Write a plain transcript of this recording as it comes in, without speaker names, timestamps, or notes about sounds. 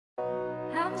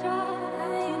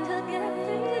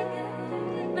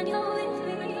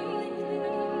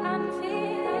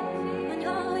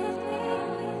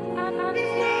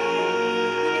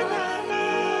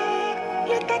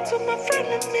to my friend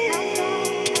and me.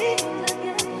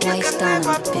 Why stand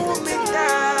on the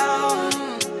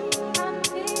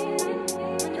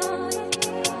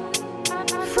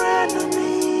Friend of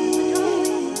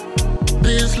me.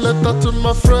 This letter to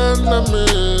my friend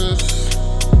enemies.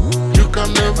 You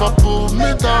can never pull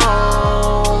me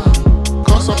down.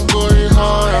 Cause I'm going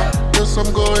higher. Yes,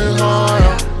 I'm going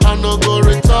higher. I no go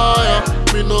retire.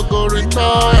 Me no go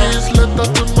retire. This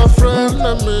letter to my friend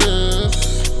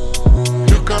enemies.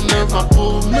 You can never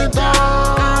pull me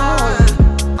down.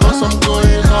 Cause I'm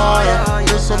going higher.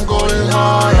 Yes, I'm going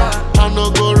higher. I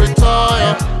no go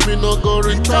retire. Me no go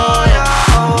retire.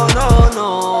 Oh no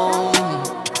no.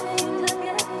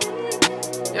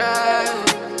 Yeah.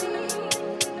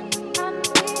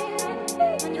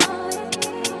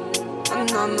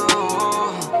 No no.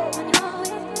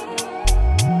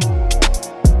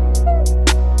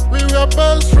 We were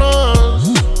best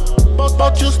friends,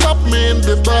 but you stopped me in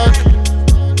the back.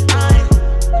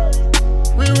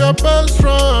 We were best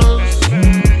friends,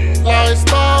 like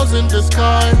stars in the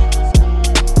sky.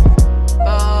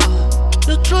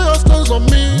 You threw your stones on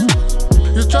me.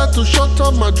 You tried to shut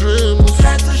up my dreams.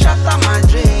 Try to shut up my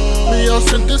dreams. Me, I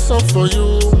sing this song for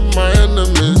you, my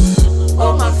enemies.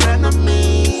 Oh my friend of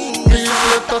me. This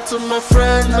letter to my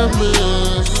friend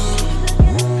enemies.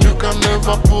 You can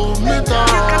never pull me down.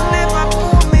 You can never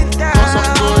pull me down. Cause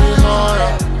I'm going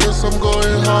higher. Yes, I'm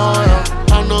going higher.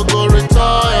 I no go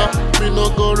retire. Me no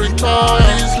go retire.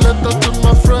 This letter to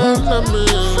my friend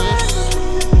enemies.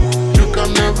 You can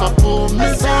never pull me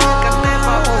You can down.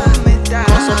 never pull me down.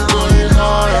 Cause I'm going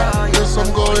higher. Yes, I'm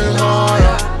going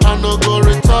higher. I no go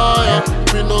retire.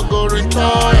 Me no go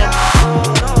retire.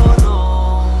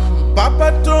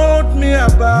 Papa told me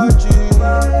about you,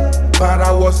 but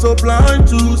I was so blind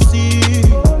to see.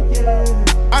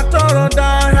 I thought that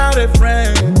I had a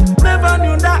friend, never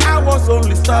knew that I was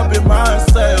only stabbing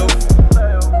myself.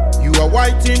 You are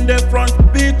white in the front,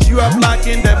 bitch, you are black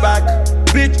in the back.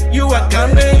 Bitch, you are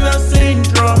Camellia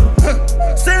syndrome.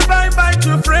 Say bye-bye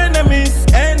to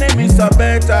frenemies, enemies are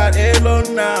better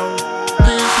alone now.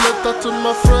 This letter to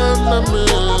my friend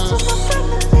enemies.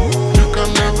 You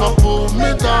can never pull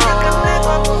me down.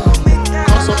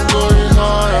 Cause I'm going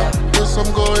higher. Yes,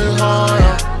 I'm going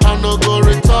higher. I no go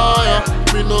retire.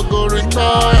 Me no go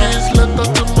retire. This letter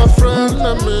to my friend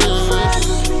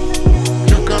enemies.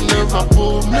 You can never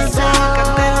pull me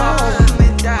down.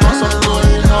 Cause I'm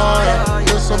going higher.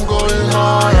 Yes, I'm going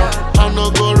higher. I no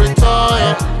go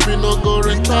retire. Me no go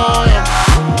retire.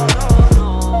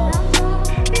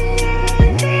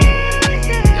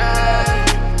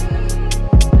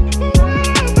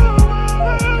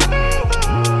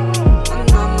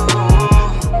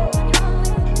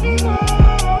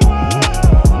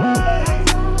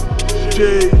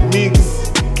 J Mix.